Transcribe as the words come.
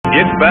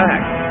It's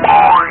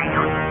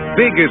back.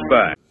 Big is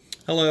back.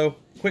 Hello,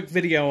 quick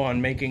video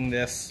on making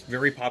this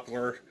very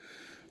popular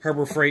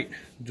Harbor Freight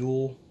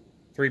dual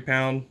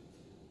 3-pound,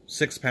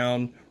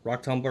 6-pound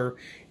rock tumbler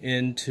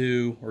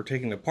into, or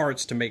taking the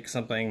parts to make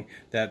something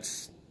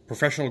that's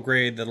professional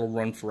grade that'll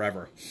run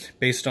forever,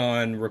 based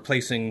on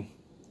replacing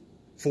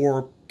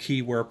 4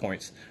 key wear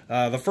points.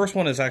 The first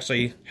one is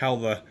actually how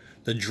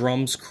the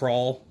drums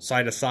crawl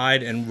side to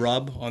side and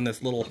rub on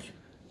this little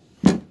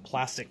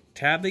plastic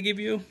tab they give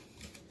you.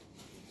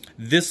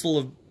 This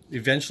will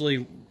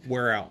eventually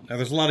wear out. Now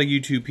there's a lot of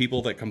YouTube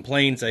people that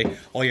complain, say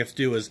all you have to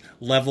do is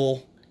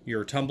level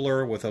your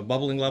tumbler with a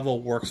bubbling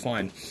level, works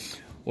fine.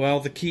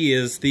 Well, the key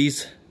is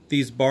these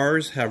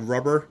bars have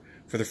rubber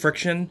for the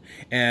friction,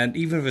 and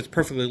even if it's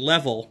perfectly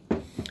level,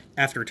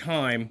 after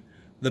time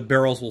the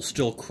barrels will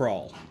still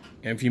crawl.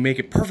 And if you make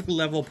it perfectly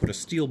level, put a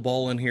steel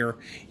ball in here,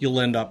 it'll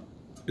end up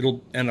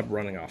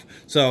running off.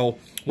 So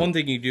one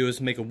thing you do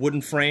is make a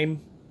wooden frame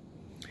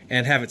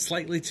and have it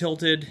slightly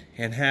tilted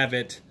and have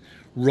it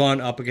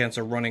run up against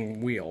a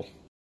running wheel.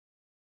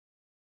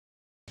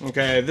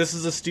 Okay, this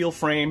is a steel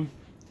frame.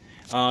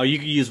 You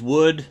can use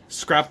wood,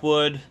 scrap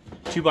wood,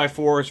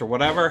 2x4s or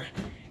whatever,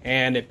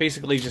 and it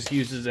basically just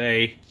uses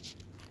a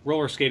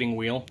roller skating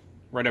wheel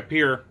right up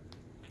here.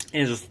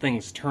 And as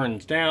thing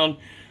turns down,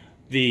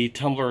 the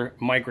tumbler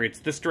migrates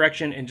this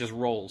direction and just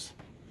rolls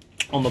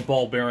on the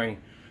ball bearing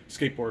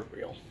skateboard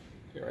wheel.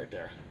 See right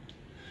there.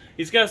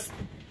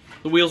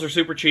 The wheels are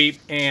super cheap,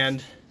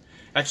 and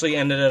actually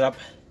ended up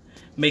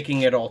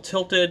making it all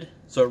tilted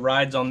so it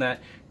rides on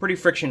that pretty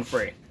friction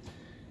free.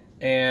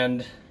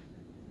 And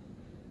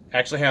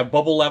actually have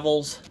bubble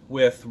levels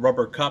with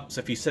rubber cups.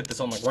 If you sit this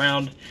on the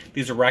ground,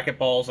 these are racket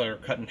balls that are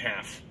cut in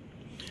half,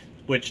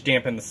 which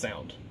dampen the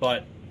sound,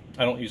 but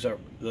I don't use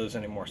those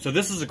anymore. So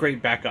this is a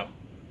great backup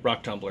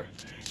rock tumbler.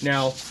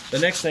 Now the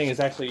next thing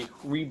is actually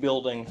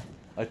rebuilding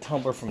a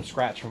tumbler from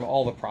scratch from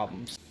all the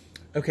problems.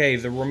 Okay,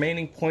 the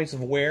remaining points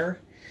of wear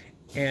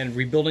and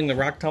rebuilding the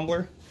rock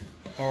tumbler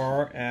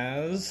are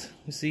as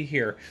you see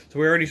here. So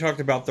we already talked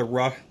about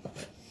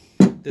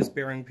this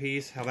bearing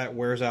piece, how that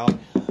wears out.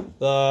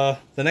 The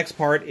next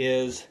part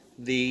is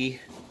the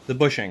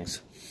bushings.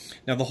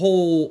 Now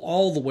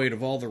all the weight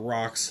of all the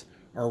rocks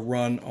are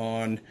run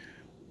on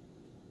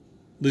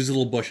these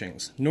little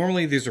bushings.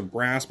 Normally these are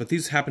brass, but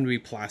these happen to be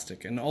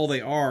plastic, and all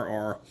they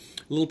are a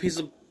little piece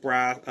of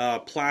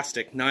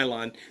plastic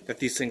nylon that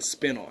these things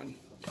spin on.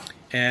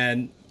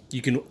 And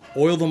you can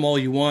oil them all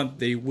you want,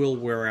 they will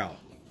wear out.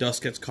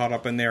 Dust gets caught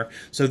up in there.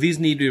 So these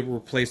need to be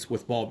replaced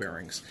with ball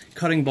bearings.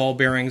 Cutting ball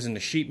bearings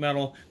into sheet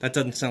metal, that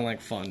doesn't sound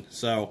like fun.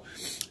 So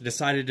I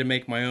decided to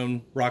make my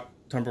own rock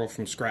tumbler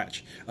from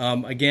scratch.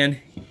 Again,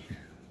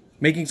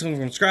 making something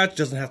from scratch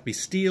doesn't have to be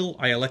steel.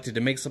 I elected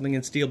to make something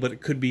in steel, but it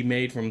could be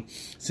made from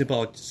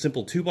simple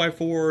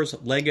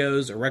 2x4s,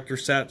 Legos, erector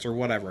sets, or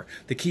whatever.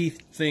 The key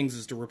things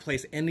is to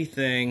replace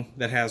anything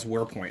that has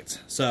wear points.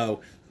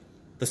 So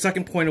the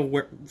second point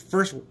of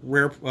first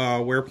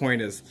wear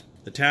point is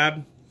the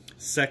tab.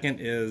 Second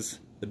is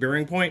the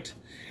bearing point,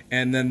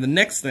 and then the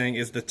next thing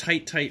is the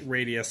tight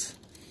radius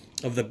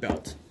of the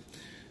belt.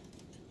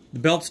 The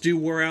belts do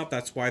wear out,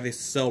 that's why they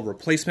sell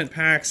replacement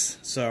packs.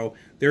 So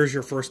there's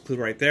your first clue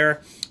right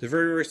there. The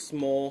very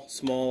small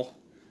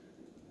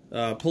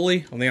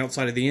pulley on the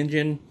outside of the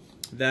engine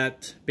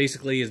that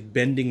basically is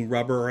bending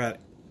rubber at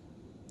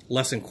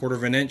less than 1/4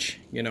 of an inch,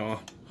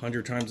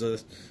 100 times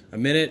a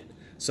minute.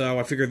 So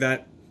I figured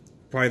that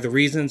probably the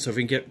reason. So if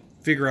we can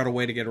figure out a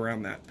way to get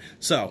around that.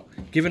 So,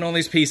 given all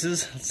these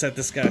pieces, let's set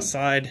this guy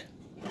aside.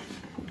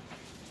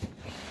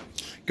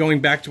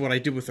 Going back to what I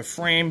did with the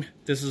frame,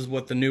 this is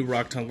what the new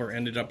rock tumbler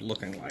ended up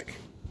looking like.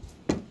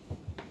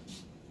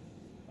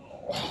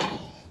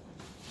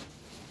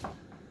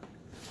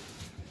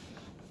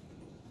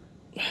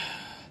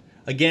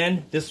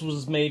 Again, this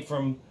was made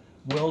from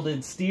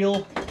welded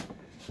steel,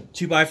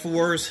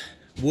 2x4s,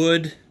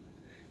 wood,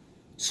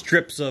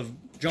 strips of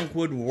junk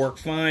wood will work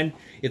fine.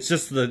 It's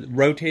just the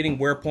rotating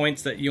wear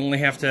points that you only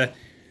have to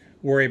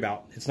worry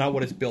about. It's not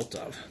what it's built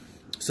of.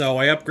 So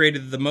I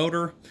upgraded the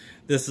motor.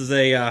 This is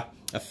a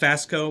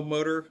Fastco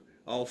motor.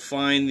 I'll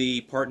find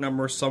the part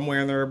number somewhere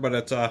in there, but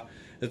it's a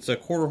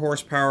 1/4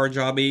 horsepower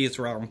jobby. It's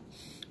around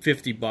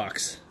 50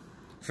 bucks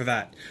for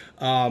that.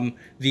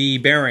 The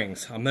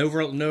bearings. I'm no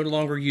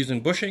longer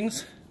using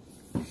bushings.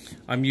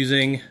 I'm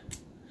using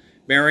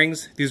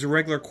bearings. These are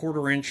regular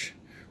 1/4 inch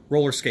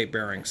roller skate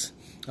bearings.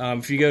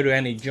 If you go to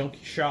any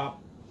junk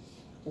shop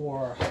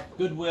or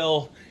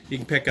Goodwill, you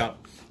can pick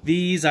up.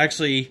 These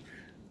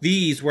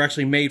were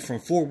actually made from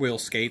 4-wheel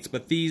skates,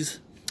 but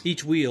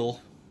each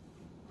wheel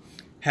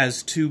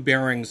has 2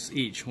 bearings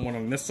each. One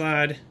on this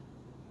side,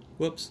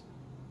 whoops,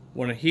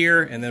 one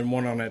here, and then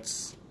one on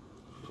its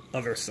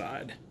other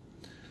side.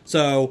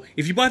 So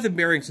if you buy the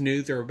bearings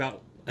new, they're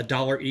about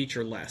 $1 each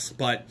or less.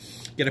 But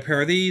get a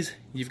pair of these,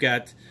 you've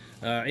got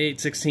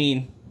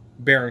 8/16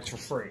 bearings for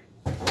free.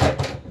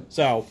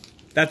 So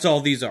that's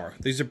all these are.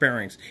 These are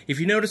bearings. If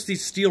you notice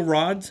these steel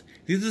rods,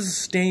 these are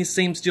the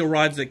same steel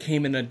rods that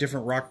came in a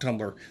different rock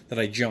tumbler that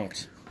I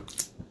junked.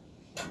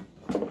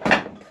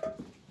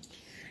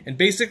 And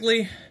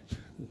basically,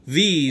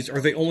 these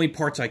are the only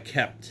parts I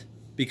kept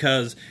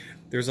because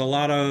there's a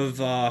lot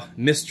of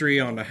mystery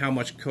on how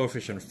much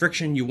coefficient of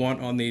friction you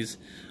want on these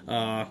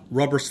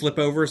rubber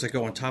slipovers that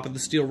go on top of the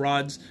steel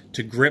rods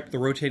to grip the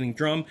rotating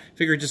drum.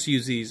 Figure just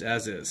use these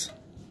as is.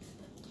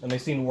 And they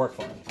seem to work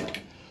fine.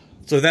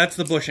 So that's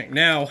the bushing.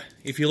 Now,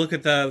 if you look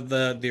at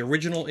the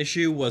original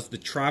issue was the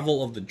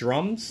travel of the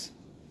drums.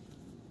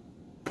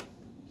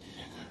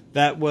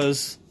 That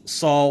was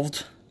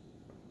solved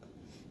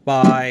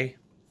by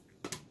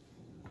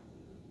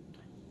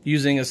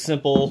using a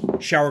simple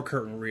shower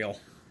curtain reel.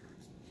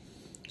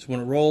 So when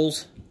it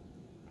rolls,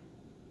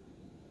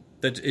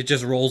 it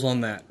just rolls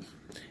on that.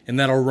 And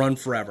that'll run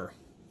forever.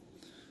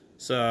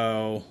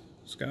 So,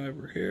 this guy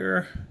over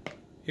here,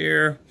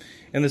 here,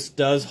 and this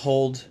does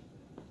hold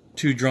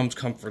 2 drums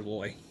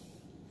comfortably.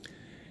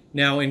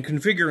 Now in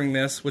configuring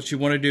this, what you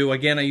want to do,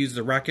 again I use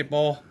the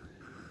racquetball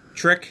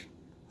trick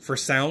for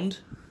sound.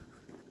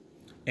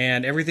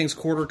 And everything's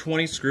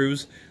 1/4-20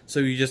 screws,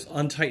 so you just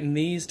untighten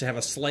these to have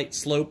a slight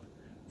slope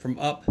from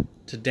up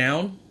to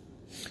down.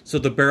 So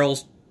the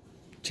barrels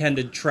tend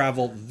to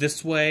travel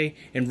this way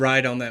and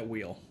ride on that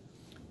wheel.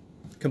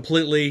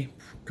 Completely,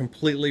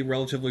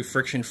 relatively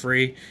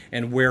friction-free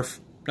and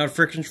not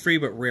friction-free,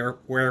 but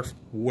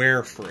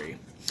wear-free.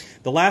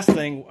 The last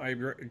thing I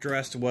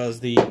addressed was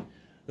the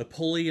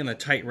pulley and the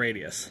tight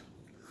radius.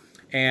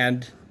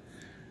 And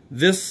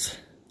this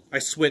I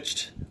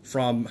switched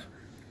from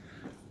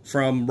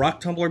rock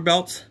tumbler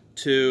belts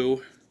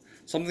to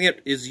something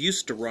that is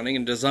used to running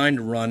and designed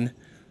to run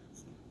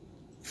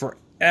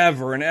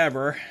forever and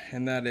ever,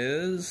 and that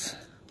is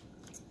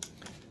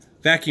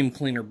vacuum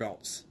cleaner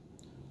belts.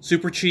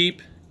 Super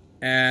cheap,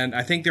 and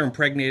I think they're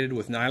impregnated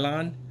with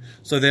nylon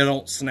so they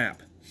don't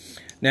snap.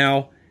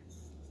 Now,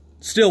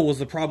 still was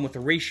the problem with the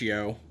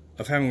ratio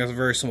of having a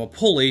very small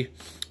pulley,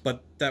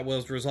 but that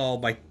was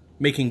resolved by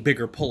making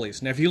bigger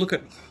pulleys. Now, if you look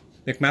at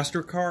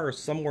McMaster-Carr or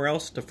somewhere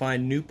else to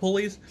find new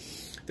pulleys,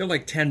 they're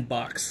like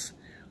 $10,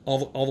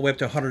 all the way up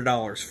to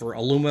 $100 for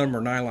aluminum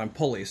or nylon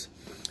pulleys.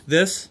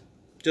 This,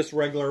 just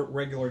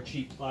regular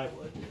cheap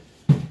plywood.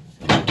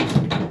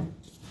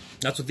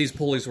 That's what these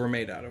pulleys were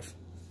made out of.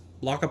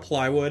 Block of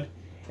plywood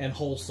and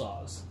hole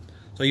saws.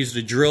 So I used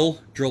a drill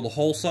the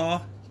hole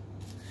saw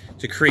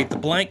to create the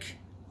blank.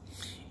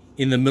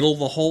 In the middle of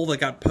the hole that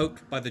got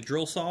poked by the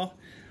drill saw,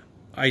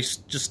 I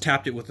just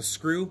tapped it with a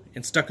screw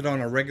and stuck it on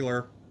a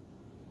regular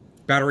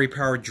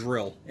battery-powered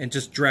drill and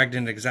just dragged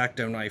an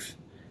X-Acto knife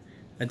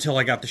until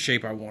I got the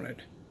shape I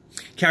wanted.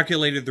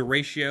 Calculated the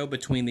ratio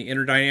between the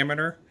inner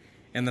diameter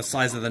and the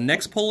size of the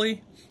next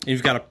pulley, and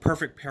you've got a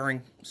perfect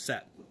pairing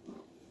set.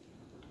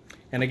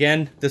 And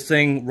again, this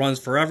thing runs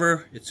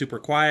forever, it's super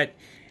quiet,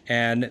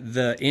 and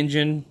the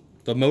engine,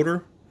 the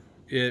motor,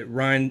 it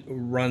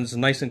runs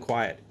nice and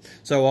quiet.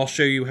 So I'll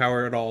show you how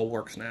it all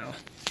works now.